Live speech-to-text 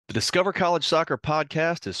The Discover College Soccer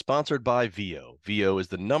podcast is sponsored by VIO. VIO is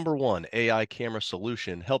the #1 AI camera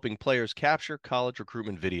solution helping players capture college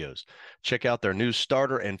recruitment videos. Check out their new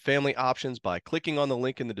starter and family options by clicking on the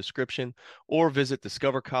link in the description or visit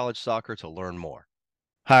Discover College Soccer to learn more.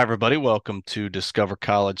 Hi, everybody. Welcome to Discover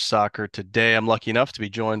College Soccer. Today, I'm lucky enough to be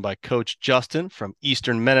joined by Coach Justin from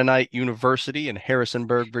Eastern Mennonite University in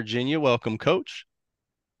Harrisonburg, Virginia. Welcome, Coach.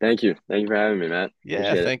 Thank you. Thank you for having me, Matt. Yeah,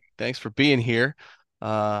 Appreciate it. thanks for being here.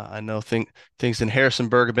 I know things in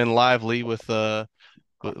Harrisonburg have been lively with you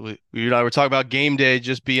and I were talking about game day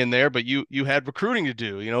just being there, but you had recruiting to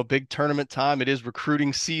do, big tournament time. It is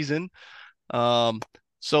recruiting season. Um,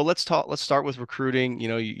 so let's start with recruiting.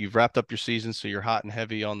 You've wrapped up your season, so you're hot and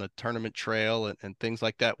heavy on the tournament trail and things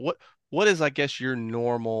like that. What is, I guess, your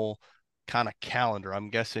normal kind of calendar? I'm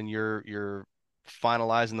guessing you're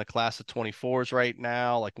finalizing the class of 24s right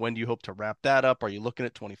now. Like, when do you hope to wrap that up? Are you looking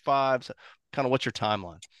at 25s? Kind of what's your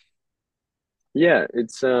timeline? Yeah,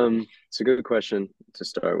 it's a good question to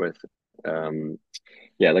start with. Um,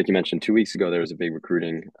 yeah, like you mentioned, 2 weeks ago there was a big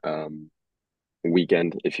recruiting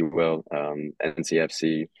weekend, if you will.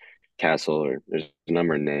 NCFC Castle, or there's a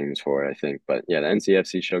number of names for it, I think. But yeah, the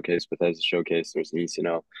NCFC showcase, Bethesda showcase, there's an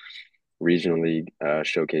ECNL regional league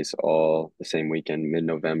showcase all the same weekend,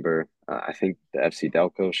 mid-November. I think the FC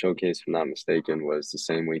Delco showcase, if I'm not mistaken, was the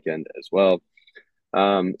same weekend as well.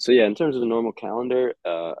 So yeah, in terms of the normal calendar,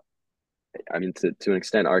 I mean, to an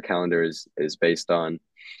extent, our calendar is based on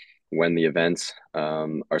when the events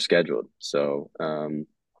are scheduled. So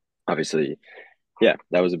obviously, yeah,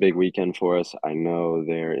 that was a big weekend for us. I know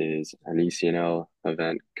there is an ECNL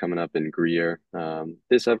event coming up in Greer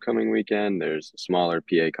this upcoming weekend. There's a smaller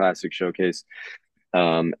PA Classic showcase,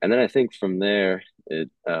 and then I think from there it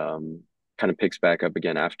kind of picks back up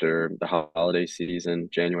again after the holiday season,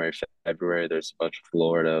 January, February. There's a bunch of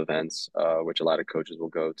Florida events, which a lot of coaches will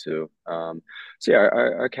go to. So yeah,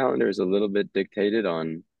 our calendar is a little bit dictated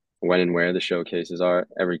on when and where the showcases are.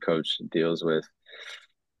 Every coach deals with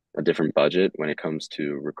a different budget when it comes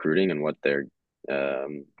to recruiting and what their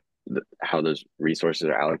how those resources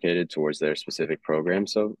are allocated towards their specific program.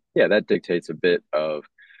 So yeah, that dictates a bit of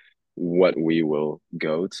what we will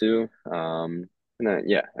go to. And then,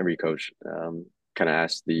 yeah, every coach kind of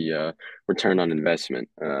asks the return on investment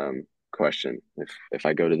question. If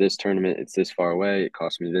I go to this tournament, it's this far away, it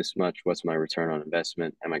costs me this much. What's my return on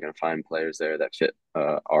investment? Am I going to find players there that fit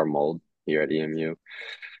our mold here at EMU?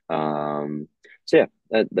 So yeah,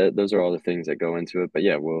 those are all the things that go into it. But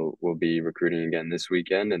yeah, we'll be recruiting again this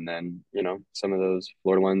weekend, and then some of those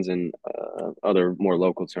Florida ones and other more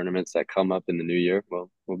local tournaments that come up in the new year.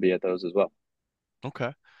 We'll be at those as well.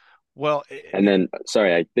 Okay. Well, And then,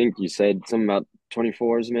 sorry, I think you said something about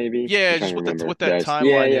 24s, maybe. I'm yeah, trying just to what remember. that Yeah,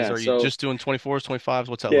 timeline is. yeah. Are you So just doing 24s, 25s?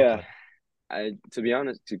 What's that look yeah, like? I to be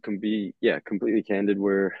honest, completely candid,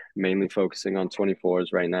 we're mainly focusing on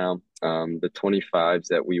 24s right now. The 25s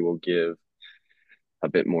that we will give a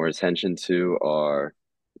bit more attention to are,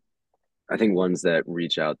 I think, ones that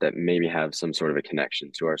reach out that maybe have some sort of a connection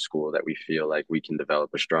to our school that we feel like we can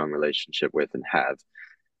develop a strong relationship with and have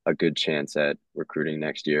a good chance at recruiting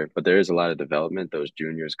next year. But there is a lot of development those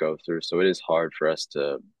juniors go through, so it is hard for us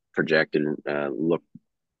to project and look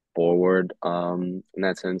forward in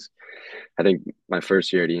that sense. I think my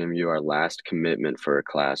first year at EMU, our last commitment for a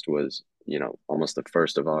class was, almost the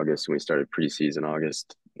 1st of August, and we started preseason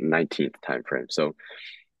August 19th timeframe. So,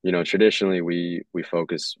 traditionally we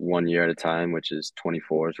focus 1 year at a time, which is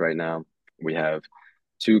 24s right now. We have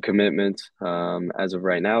two commitments as of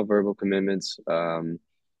right now, verbal commitments.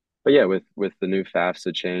 But yeah, with the new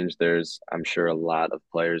FAFSA change, there's, I'm sure, a lot of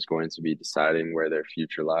players going to be deciding where their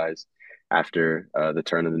future lies after the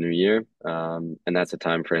turn of the new year, and that's a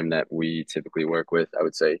time frame that we typically work with. I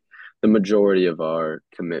would say the majority of our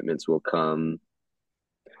commitments will come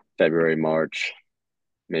February, March,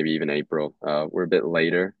 maybe even April. We're a bit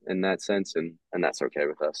later in that sense, and that's okay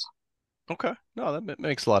with us. Okay. No, that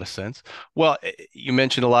makes a lot of sense. Well, you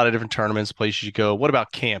mentioned a lot of different tournaments, places you go. What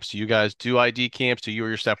about camps? Do you guys do ID camps? Do you or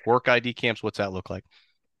your staff work ID camps? What's that look like?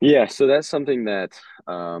 Yeah, so that's something that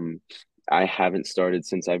I haven't started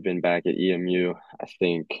since I've been back at EMU. I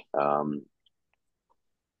think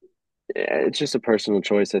it's just a personal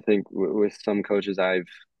choice. I think with some coaches,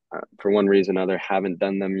 for one reason or other, haven't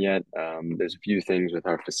done them yet. There's a few things with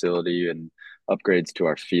our facility and upgrades to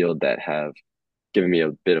our field that have given me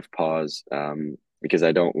a bit of pause, because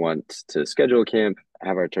I don't want to schedule a camp,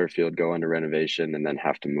 have our turf field go under renovation, and then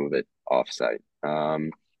have to move it offsite.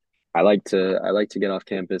 I like to get off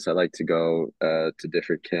campus. I like to go to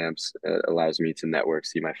different camps. It allows me to network,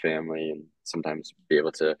 see my family, and sometimes be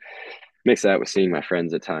able to mix that with seeing my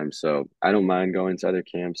friends at times. So I don't mind going to other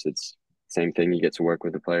camps. It's same thing. You get to work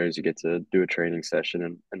with the players. You get to do a training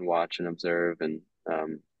session and watch and observe and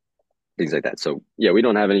things like that. So yeah, we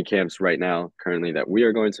don't have any camps right now currently that we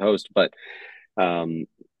are going to host, but um,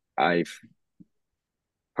 I've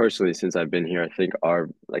personally, since I've been here, I think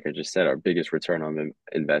like I just said, our biggest return on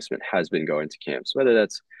investment has been going to camps, whether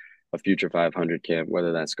that's a Future 500 camp,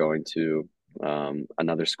 whether that's going to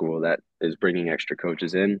another school that is bringing extra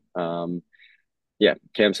coaches in. Yeah,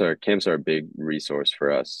 camps are a big resource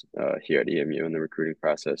for us here at EMU in the recruiting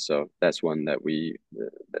process. So that's one that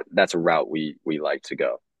that's a route we like to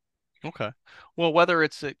go. Okay. Well, whether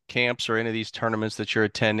it's at camps or any of these tournaments that you're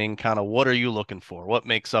attending, kind of what are you looking for? What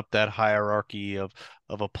makes up that hierarchy of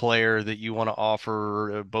a player that you want to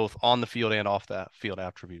offer both on the field and off that field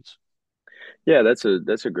attributes? Yeah, that's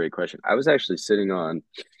a great question. I was actually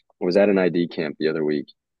was at an ID camp the other week.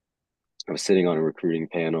 I was sitting on a recruiting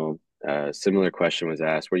panel. Similar question was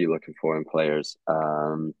asked, what are you looking for in players?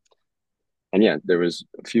 And yeah, there was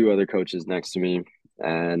a few other coaches next to me,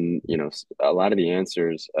 and a lot of the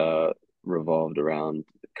answers revolved around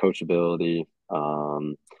coachability.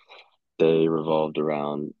 They revolved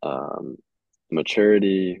around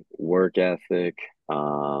maturity, work ethic,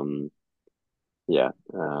 um, yeah,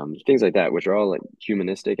 things like that, which are all like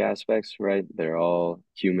humanistic aspects, right? They're all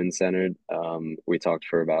human centered. We talked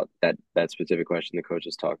for about that specific question. The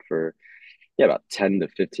coaches talked for yeah about 10 to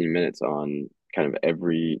 15 minutes on kind of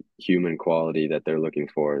every human quality that they're looking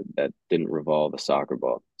for that didn't revolve a soccer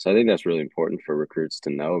ball. So I think that's really important for recruits to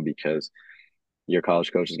know because your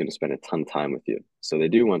college coach is going to spend a ton of time with you. So they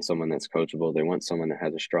do want someone that's coachable. They want someone that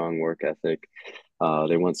has a strong work ethic.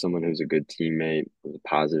 They want someone who's a good teammate, who's a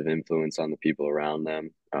positive influence on the people around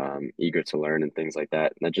them, eager to learn and things like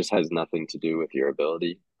that. And that just has nothing to do with your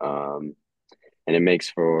ability. And it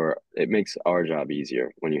makes our job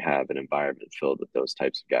easier when you have an environment filled with those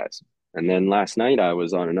types of guys. And then last night I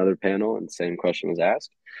was on another panel and the same question was asked.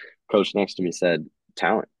 Coach next to me said,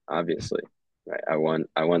 talent, obviously. Right. I want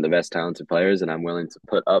the best talented players and I'm willing to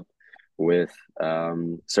put up with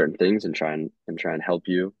certain things and try and help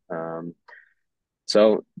you.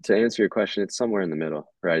 So to answer your question, it's somewhere in the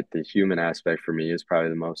middle, right? The human aspect for me is probably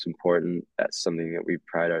the most important. That's something that we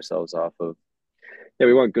pride ourselves off of. Yeah,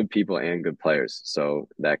 we want good people and good players. So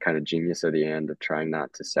that kind of genius at the end of trying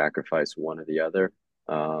not to sacrifice one or the other.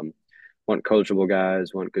 Um, want coachable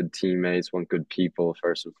guys, want good teammates, want good people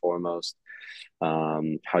first and foremost.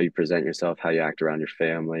 How you present yourself, how you act around your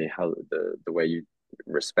family, how the way you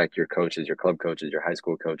respect your coaches, your club coaches, your high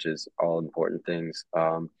school coaches, all important things.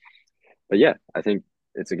 But yeah, I think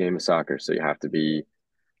it's a game of soccer, so you have to be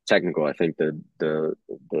technical. I think the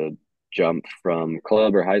jump from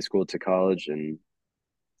club or high school to college and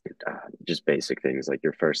just basic things like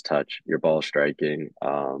your first touch, your ball striking,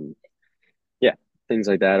 yeah, things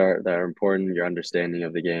like that are important. Your understanding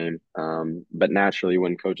of the game, but naturally,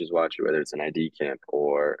 when coaches watch you, whether it's an ID camp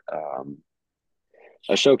or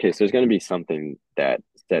a showcase, there's going to be something that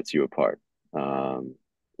sets you apart. Um,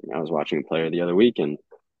 I was watching a player the other week, and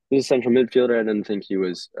he was a central midfielder. I didn't think he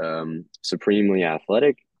was supremely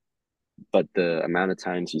athletic, but the amount of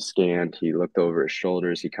times he scanned, he looked over his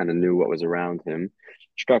shoulders, he kind of knew what was around him,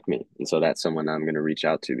 struck me. And so that's someone I'm going to reach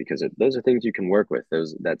out to because those are things you can work with.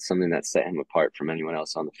 That's something that set him apart from anyone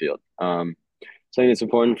else on the field. So I think it's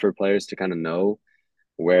important for players to kind of know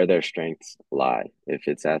where their strengths lie. If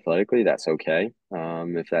it's athletically, that's okay.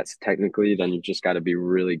 If that's technically, then you just got to be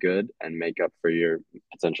really good and make up for your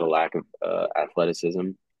potential lack of athleticism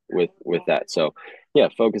with that. So, yeah,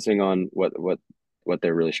 focusing on what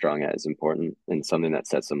they're really strong at is important and something that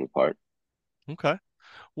sets them apart. Okay.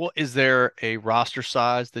 Well, is there a roster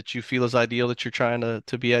size that you feel is ideal that you're trying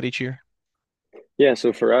to be at each year? Yeah,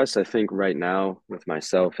 so for us, I think right now with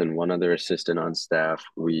myself and one other assistant on staff,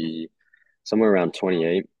 we somewhere around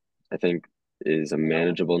 28, I think is a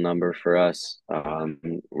manageable number for us.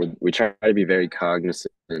 We try to be very cognizant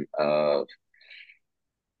of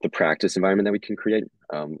the practice environment that we can create.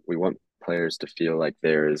 We want players to feel like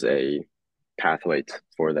there is a pathway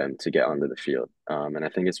for them to get onto the field. And I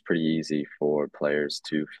think it's pretty easy for players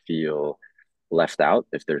to feel left out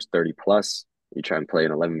if there's 30 plus. You try and play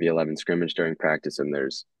an 11v11 scrimmage during practice, and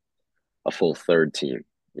there's a full third team,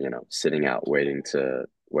 sitting out waiting to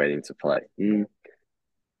play.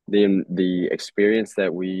 The experience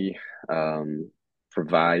that we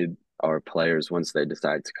provide our players once they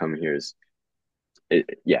decide to come here is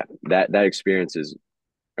yeah, that experience is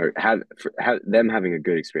or have them having a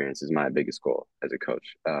good experience is my biggest goal as a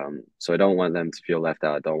coach. So I don't want them to feel left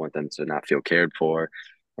out. I don't want them to not feel cared for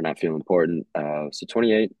or not feel important. So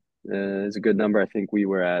 28 is a good number. I think we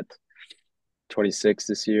were at 26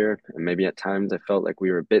 this year, and maybe at times I felt like we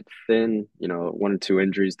were a bit thin. You know, one or two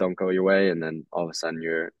injuries don't go your way, and then all of a sudden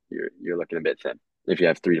you're looking a bit thin if you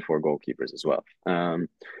have three to four goalkeepers as well.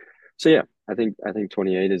 So yeah, I think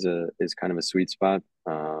 28 is kind of a sweet spot.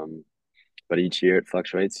 But each year it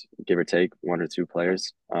fluctuates, give or take one or two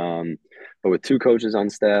players. But with two coaches on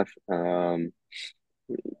staff,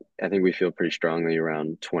 I think we feel pretty strongly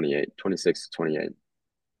around 28, 26 to 28.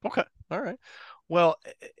 Okay. All right. Well,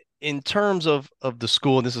 in terms of the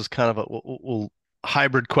school, and this is kind of a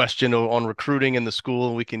hybrid question on recruiting in the school,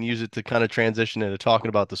 and we can use it to kind of transition into talking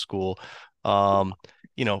about the school. Um,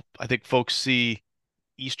 I think folks see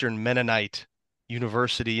Eastern Mennonite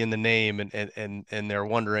University in the name, and they're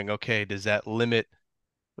wondering, okay, does that limit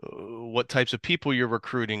what types of people you're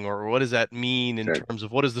recruiting, or what does that mean in Sure. terms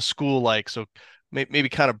of what is the school like? So maybe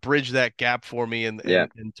kind of bridge that gap for me and, Yeah.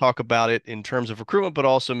 and talk about it in terms of recruitment, but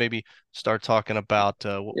also maybe start talking about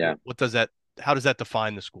Yeah. what does that, how does that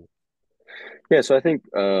define the school? Yeah. So I think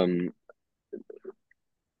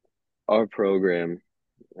our program,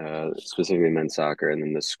 specifically men's soccer, and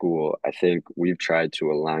then the school, I think we've tried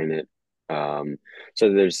to align it.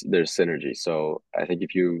 So there's synergy. So I think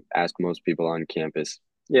if you ask most people on campus,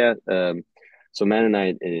 yeah, so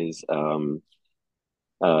Mennonite is a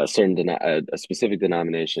specific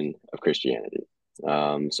denomination of Christianity.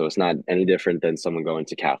 So it's not any different than someone going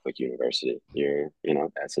to Catholic university.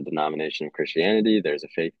 That's a denomination of Christianity. There's a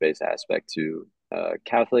faith-based aspect to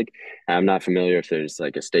Catholic. I'm not familiar if there's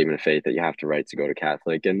like a statement of faith that you have to write to go to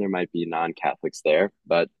Catholic, and there might be non-Catholics there,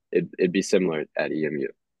 but it'd be similar at EMU.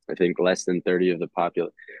 I think less than 30 of the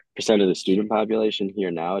percent of the student population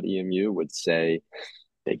here now at EMU would say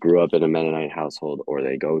they grew up in a Mennonite household, or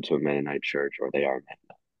they go to a Mennonite church, or they are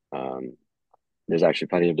Mennonite. There's actually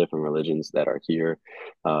plenty of different religions that are here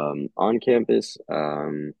on campus.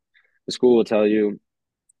 The school will tell you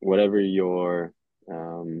whatever your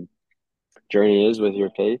um, journey is with your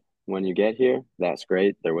faith when you get here. That's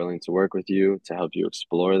great. They're willing to work with you to help you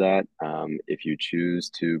explore that. If you choose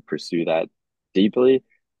to pursue that deeply,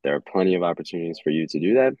 there are plenty of opportunities for you to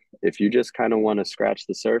do that. If you just kind of want to scratch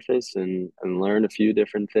the surface and learn a few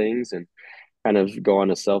different things and kind of go on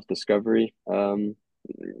a self discovery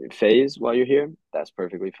phase while you're here, that's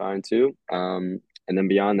perfectly fine too. And then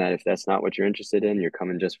beyond that, if that's not what you're interested in, you're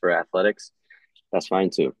coming just for athletics, that's fine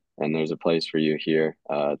too. And there's a place for you here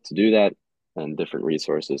to do that and different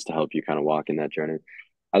resources to help you kind of walk in that journey.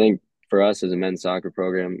 I think for us as a men's soccer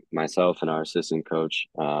program, myself and our assistant coach,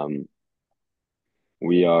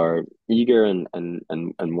 we are eager and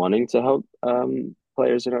wanting to help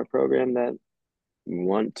players in our program that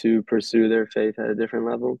want to pursue their faith at a different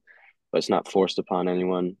level, but it's not forced upon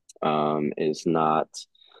anyone. It's not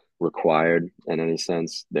required in any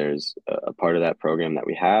sense. There's a part of that program that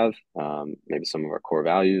we have. Maybe some of our core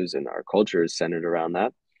values and our culture is centered around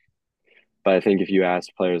that. But I think if you ask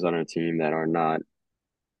players on our team that are not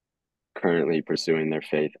currently pursuing their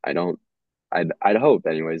faith, I'd hope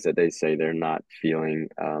anyways that they say they're not feeling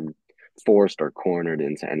forced or cornered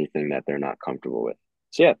into anything that they're not comfortable with.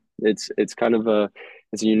 So yeah, it's kind of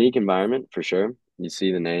it's a unique environment for sure. You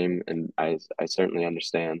see the name, and I certainly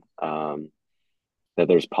understand that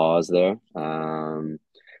there's pause there.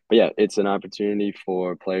 But yeah, it's an opportunity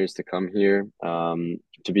for players to come here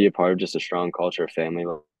to be a part of just a strong culture, family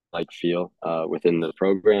like feel within the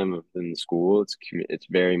program, within the school. It's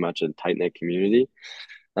very much a tight knit community.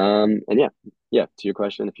 And yeah, to your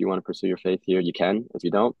question, if you want to pursue your faith here, you can. If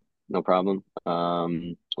you don't, no problem.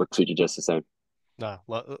 We'll treat you just the same. No,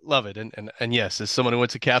 love it, and yes, as someone who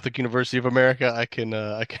went to Catholic University of America, I can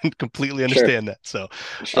completely Sure, understand that. So,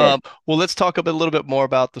 sure. well, let's talk a little bit more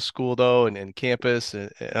about the school though, and campus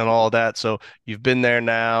and all that. So you've been there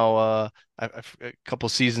now, a couple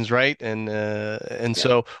seasons, right? And Yeah.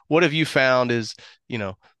 so what have you found is,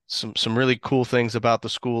 some really cool things about the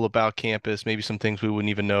school, about campus, maybe some things we wouldn't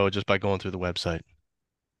even know just by going through the website.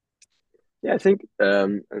 Yeah, I think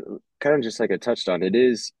kind of just like I touched on, it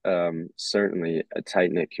is certainly a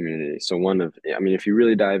tight-knit community. So I mean, if you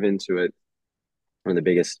really dive into it, one of the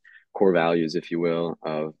biggest core values, if you will,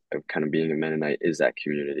 of kind of being a Mennonite is that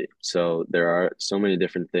community. So there are so many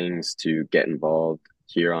different things to get involved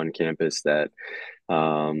here on campus that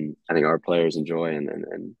I think our players enjoy,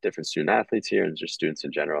 and different student athletes here and just students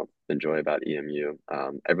in general enjoy about EMU.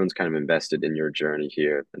 Everyone's kind of invested in your journey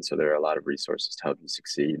here, and so there are a lot of resources to help you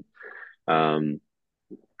succeed. Um,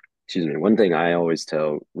 excuse me. One thing I always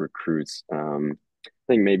tell recruits, I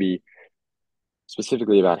think maybe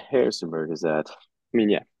specifically about Harrisonburg is that, I mean,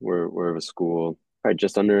 yeah, we're a school, probably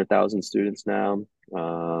just under 1,000 students now.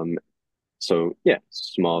 So yeah,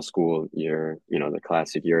 small school. The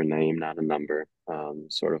classic, you're a name, not a number,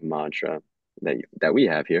 sort of mantra. that we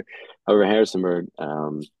have here. However, Harrisonburg,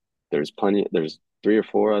 there's three or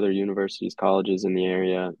four other universities, colleges in the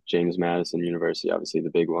area. James Madison University, obviously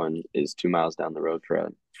the big one, is 2 miles down the road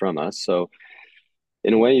from us. So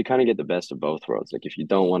in a way, you kind of get the best of both worlds. Like if you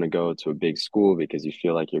don't want to go to a big school because you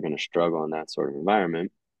feel like you're going to struggle in that sort of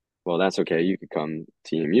environment, well, that's okay. You could come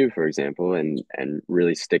to EMU, for example, and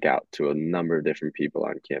really stick out to a number of different people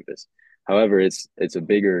on campus. However, it's a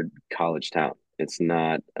bigger college town. It's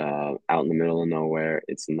not out in the middle of nowhere.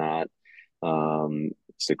 It's not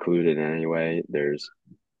secluded in any way. There's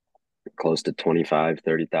close to 25,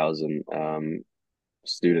 30,000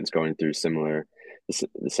 students going through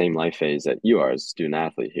the same life phase that you are as a student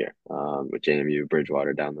athlete here, with JMU,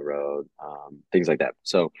 Bridgewater down the road, things like that.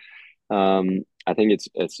 So I think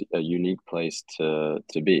it's a unique place to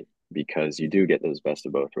be because you do get those best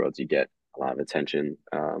of both worlds. You get a lot of attention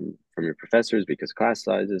from your professors because class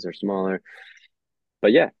sizes are smaller.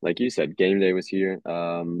 But yeah, like you said, game day was here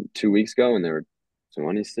 2 weeks ago, and there were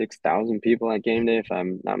 26,000 people at game day, if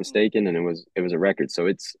I'm not mistaken, and it was a record. So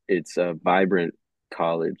it's a vibrant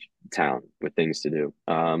college town with things to do.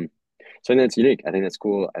 So I think that's unique. I think that's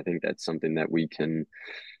cool. I think that's something that we can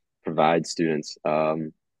provide students.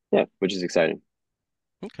 Yeah, which is exciting.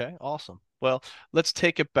 Okay, awesome. Well, let's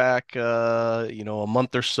take it back, a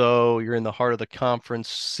month or so. You're in the heart of the conference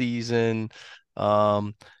season.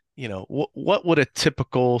 Um, what would a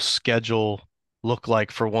typical schedule look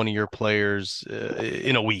like for one of your players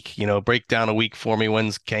in a week? Break down a week for me.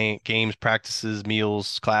 When's games, practices,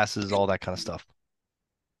 meals, classes, all that kind of stuff.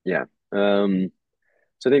 Yeah. So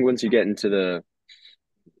I think once you get into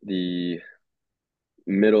the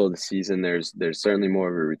middle of the season, there's certainly more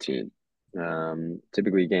of a routine.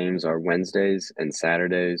 Typically, games are Wednesdays and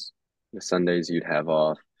Saturdays. The Sundays you'd have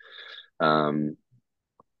off. Um,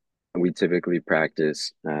 we typically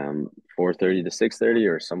practice 4:30 to 6:30,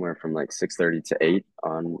 or somewhere from like 6:30 to 8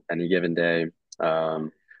 on any given day.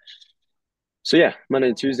 Um, so yeah, Monday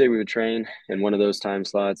and Tuesday we would train in one of those time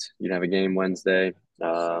slots. You'd have a game Wednesday,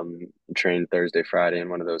 train Thursday, Friday in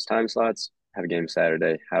one of those time slots. Have a game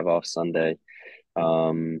Saturday, have off Sunday.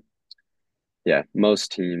 Um, yeah,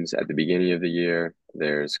 most teams at the beginning of the year,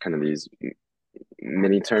 there's kind of these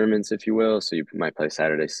mini tournaments, if you will. So you might play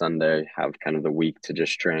Saturday, Sunday, have kind of the week to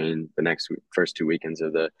just train. The first 2 weekends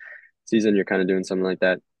of the season, you're kind of doing something like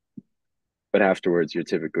that. But afterwards, you're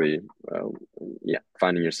typically, yeah,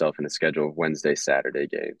 finding yourself in a schedule of Wednesday, Saturday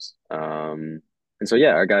games. And so,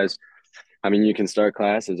 yeah, our guys, I mean, you can start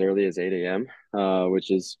class as early as 8 a.m.,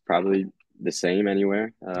 which is probably the same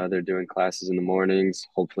anywhere. They're doing classes in the mornings.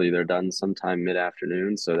 Hopefully, they're done sometime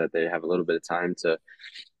mid-afternoon so that they have a little bit of time to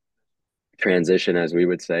transition, as we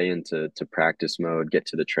would say, into practice mode, get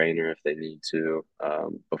to the trainer if they need to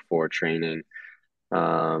before training.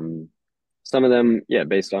 Um, some of them, yeah,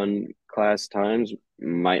 based on class times,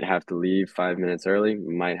 might have to leave 5 minutes early,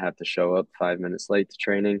 might have to show up 5 minutes late to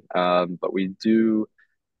training. But we do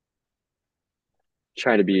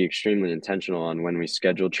try to be extremely intentional on when we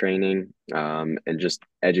schedule training, and just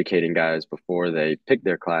educating guys before they pick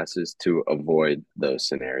their classes to avoid those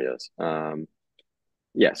scenarios.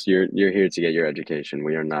 Yes, you're here to get your education.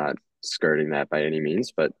 We are not skirting that by any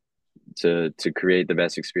means, but to create the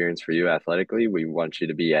best experience for you athletically, we want you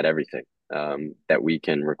to be at everything that we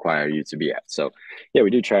can require you to be at. So, yeah, we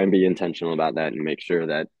do try and be intentional about that and make sure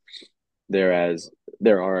that there as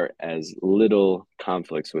there are as little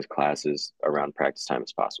conflicts with classes around practice time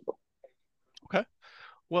as possible. Okay.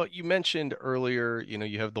 Well, you mentioned earlier,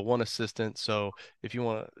 you have the one assistant. So if you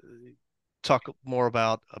want to talk more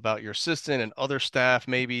about your assistant and other staff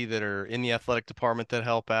maybe that are in the athletic department that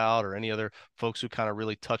help out, or any other folks who kind of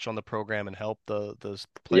really touch on the program and help the Yeah,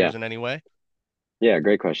 players in any way. yeah,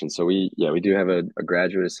 great question. So we do have a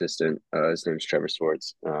graduate assistant. His name's Trevor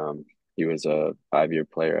Swartz. He was a 5-year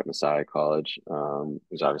player at Messiah College. It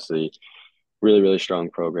was obviously really, really strong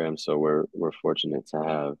program. So we're fortunate to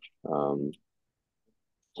have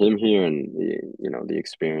him here, and the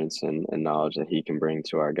experience and knowledge that he can bring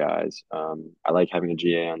to our guys. I like having a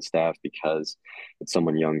GA on staff because it's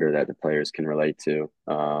someone younger that the players can relate to,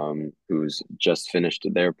 who's just finished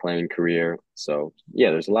their playing career. So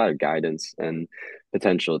yeah, there's a lot of guidance and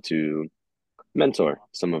potential to mentor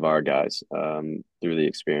some of our guys through the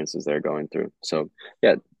experiences they're going through. So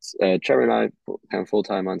yeah, Trevor and I kind of full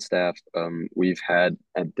time on staff. We've had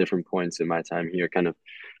at different points in my time here kind of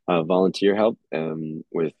volunteer help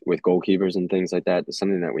with goalkeepers and things like that. It's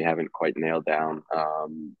something that we haven't quite nailed down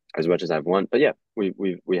as much as I've want. But yeah,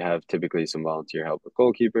 we have typically some volunteer help with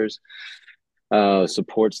goalkeepers.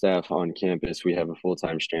 Support staff on campus. We have a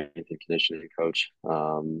full-time strength and conditioning coach,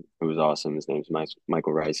 who's awesome. His name's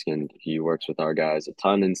Michael Reiskin. He works with our guys a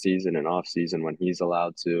ton in season and off season when he's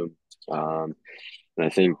allowed to. And I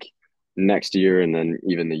think next year and then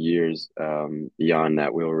even the years beyond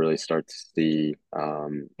that, we'll really start to see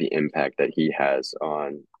the impact that he has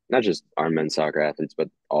on not just our men's soccer athletes, but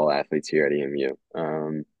all athletes here at EMU.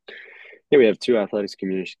 Yeah, we have two athletics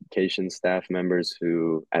communication staff members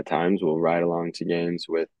who at times will ride along to games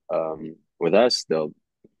with us. They'll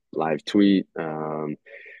live tweet,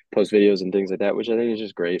 post videos and things like that, which I think is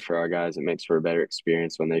just great for our guys. It makes for a better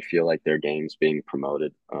experience when they feel like their game's being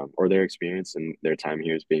promoted, or their experience and their time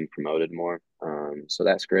here is being promoted more. So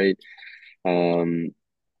that's great. Um,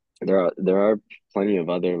 there are plenty of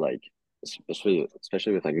other like especially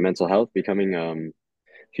with like mental health becoming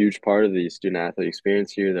huge part of the student athlete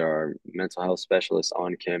experience here. There are mental health specialists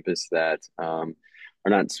on campus that are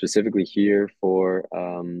not specifically here for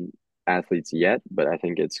athletes yet, but I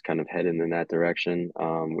think it's kind of headed in that direction.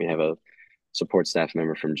 We have a support staff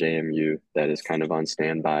member from JMU that is kind of on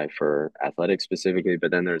standby for athletics specifically,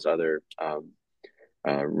 but then there's other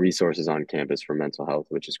resources on campus for mental health,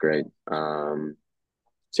 which is great.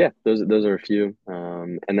 So yeah, those are a few,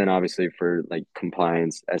 and then obviously for like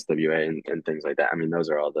compliance, SWA, and things like that. I mean, those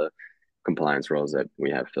are all the compliance roles that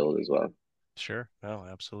we have filled as well. Sure. No,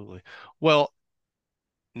 absolutely. Well,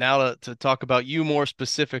 now to talk about you more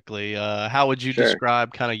specifically, how would you Sure.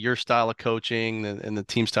 describe kind of your style of coaching and the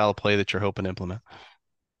team style of play that you're hoping to implement?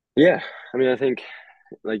 Yeah, I mean, I think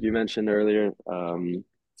like you mentioned earlier,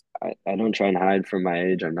 I don't try and hide from my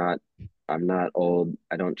age. I'm not old.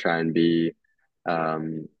 I don't try and be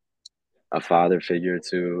um, a father figure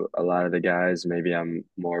to a lot of the guys. Maybe I'm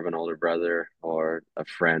more of an older brother or a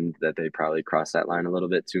friend that they probably cross that line a little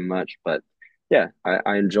bit too much. But yeah,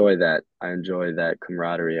 I enjoy that. I enjoy that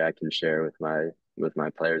camaraderie I can share with my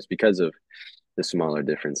players because of the smaller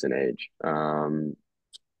difference in age.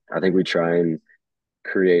 I think we try and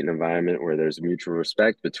create an environment where there's mutual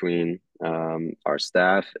respect between our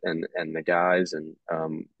staff and the guys, and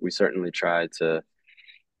we certainly try to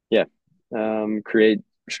yeah, create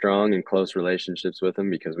strong and close relationships with them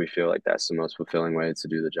because we feel like that's the most fulfilling way to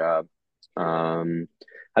do the job. Um,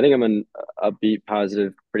 I think I'm an upbeat,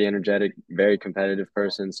 positive, pretty energetic, very competitive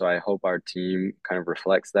person. So I hope our team kind of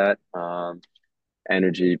reflects that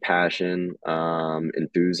energy, passion,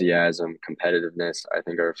 enthusiasm, competitiveness. I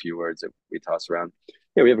think are a few words that we toss around.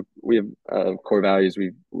 Yeah, we have core values.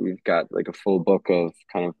 We've got like a full book of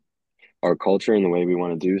kind of our culture and the way we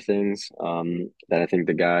want to do things, that I think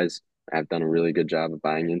the guys have done a really good job of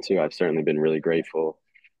buying into. I've certainly been really grateful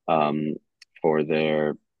um, for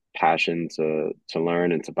their passion to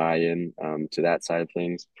learn and to buy in to that side of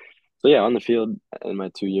things. So yeah, on the field in my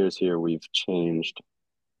 2 years here, we've changed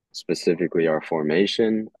specifically our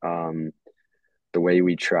formation, the way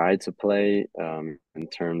we try to play, in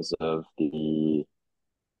terms of the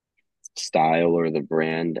style or the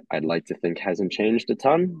brand, I'd like to think hasn't changed a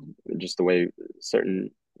ton. Just the way certain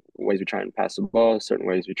ways we try and pass the ball, certain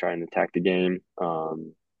ways we try and attack the game.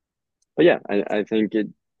 But yeah, I think it.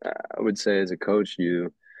 I would say as a coach,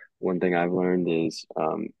 one thing I've learned is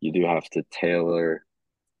you do have to tailor,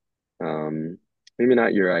 maybe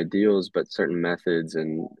not your ideals, but certain methods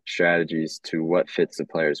and strategies to what fits the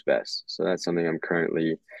players best. So that's something I'm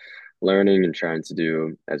currently learning and trying to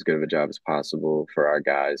do as good of a job as possible for our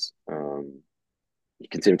guys.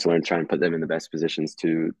 Continue to learn, try and put them in the best positions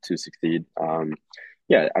to succeed.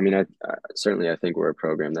 Yeah, I mean, I certainly I think we're a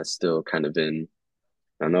program that's still kind of in.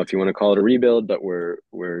 I don't know if you want to call it a rebuild, but we're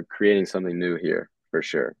creating something new here for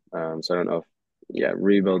sure. So I don't know if yeah,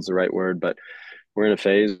 rebuild's the right word, but we're in a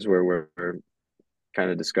phase where we're kind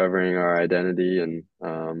of discovering our identity and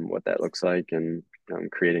what that looks like, and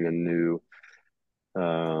creating a new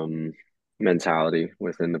um, mentality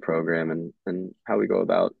within the program and how we go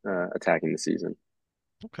about attacking the season.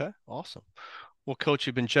 Okay, awesome. Well, Coach,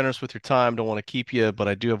 you've been generous with your time. Don't want to keep you, but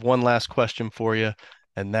I do have one last question for you,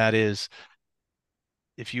 and that is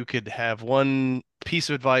if you could have one piece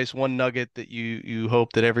of advice, one nugget that you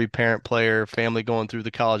hope that every parent, player, family going through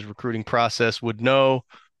the college recruiting process would know,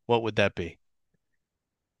 what would that be?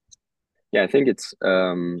 Yeah, I think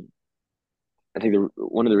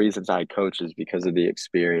one of the reasons I coach is because of the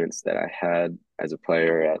experience that I had as a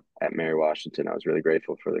player at Mary Washington. I was really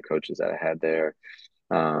grateful for the coaches that I had there,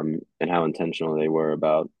 and how intentional they were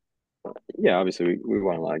about. Yeah, obviously we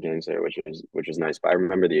won a lot of games there, which was nice. But I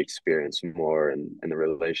remember the experience more and the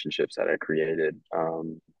relationships that I created.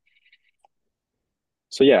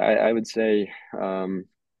 So yeah, I would say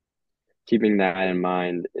keeping that in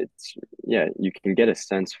mind, it's yeah, you can get a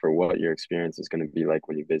sense for what your experience is going to be like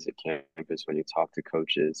when you visit campus, when you talk to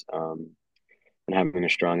coaches, and having a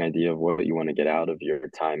strong idea of what you want to get out of your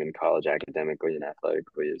time in college academically and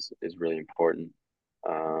athletically is really important.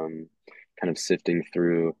 Um, Kind of sifting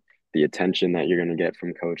through the attention that you're going to get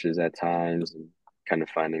from coaches at times and kind of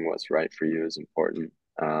finding what's right for you is important.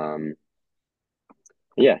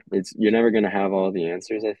 Yeah, it's you're never going to have all the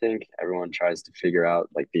answers, I think. Everyone tries to figure out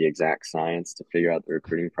like the exact science to figure out the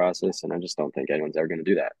recruiting process, and I just don't think anyone's ever going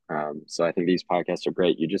to do that. So I think these podcasts are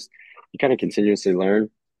great. You kind of continuously learn,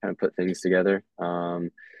 kind of put things together.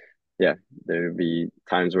 Yeah, there'll be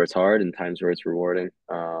times where it's hard and times where it's rewarding.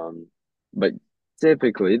 But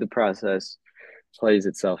typically the process plays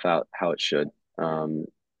itself out how it should. Um,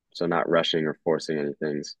 so not rushing or forcing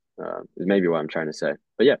anything is maybe what I'm trying to say.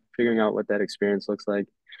 But yeah, figuring out what that experience looks like,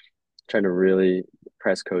 trying to really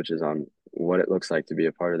press coaches on what it looks like to be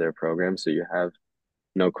a part of their program, so you have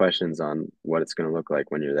no questions on what it's going to look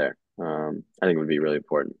like when you're there. I think would be really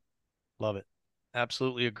important. Love it.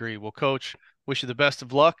 Absolutely agree. Well, Coach, wish you the best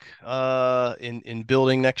of luck in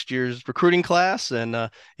building next year's recruiting class. And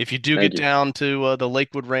if you do Thank get you. down to the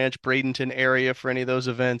Lakewood Ranch, Bradenton area for any of those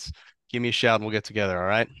events, give me a shout and we'll get together. All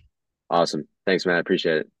right. Awesome. Thanks, man. I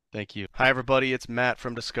appreciate it. Thank you. Hi, everybody. It's Matt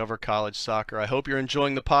from Discover College Soccer. I hope you're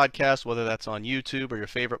enjoying the podcast, whether that's on YouTube or your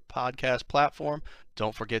favorite podcast platform.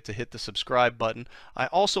 Don't forget to hit the subscribe button. I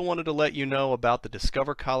also wanted to let you know about the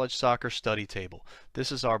Discover College Soccer Study Table.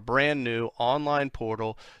 This is our brand new online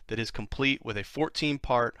portal that is complete with a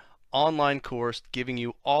 14-part online course giving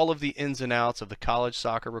you all of the ins and outs of the college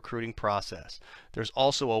soccer recruiting process. There's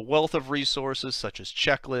also a wealth of resources such as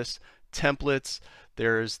checklists, templates.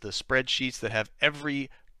 There's the spreadsheets that have every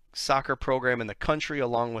soccer program in the country,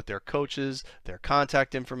 along with their coaches, their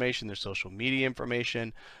contact information, their social media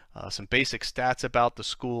information, some basic stats about the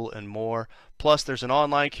school, and more. Plus, there's an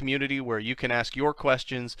online community where you can ask your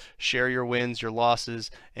questions, share your wins, your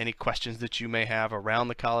losses, any questions that you may have around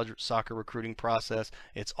the college soccer recruiting process.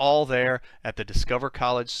 It's all there at the Discover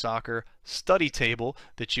College Soccer study table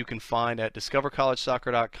that you can find at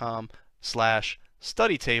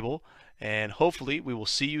discovercollegesoccer.com/study table, and hopefully we will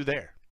see you there.